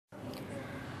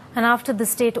And after the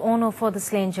state owner for the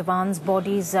slain jawans,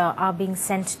 bodies are being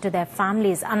sent to their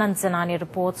families. Anand Zanani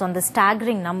reports on the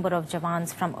staggering number of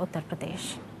jawans from Uttar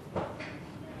Pradesh.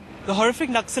 The horrific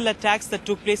Naxal attacks that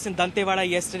took place in Dantewada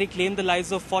yesterday claimed the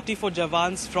lives of 44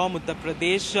 jawans from Uttar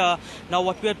Pradesh. Now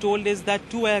what we are told is that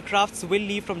 2 aircrafts will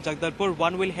leave from Jagdalpur.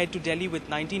 One will head to Delhi with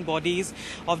 19 bodies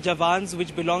of jawans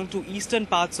which belong to eastern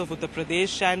parts of Uttar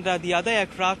Pradesh, and the other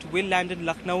aircraft will land in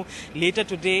Lucknow later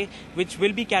today, which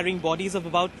will be carrying bodies of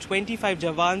about 25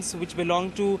 jawans which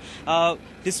belong to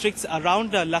districts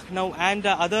around Lucknow and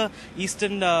other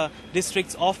eastern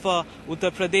districts of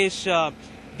Uttar Pradesh.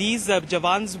 These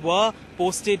jawans were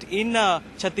posted in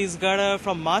Chhattisgarh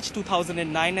from March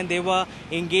 2009, and they were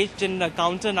engaged in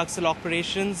counter-Naxal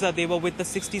operations. They were with the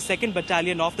 62nd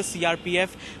Battalion of the CRPF,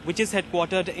 which is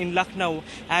headquartered in Lucknow.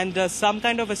 And some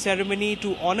kind of a ceremony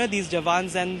to honor these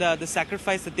jawans and the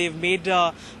sacrifice that they've made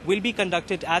will be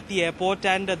conducted at the airport,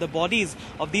 and the bodies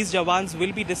of these jawans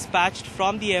will be dispatched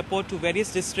from the airport to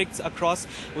various districts across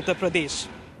Uttar Pradesh.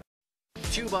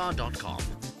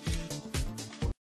 Tuba.com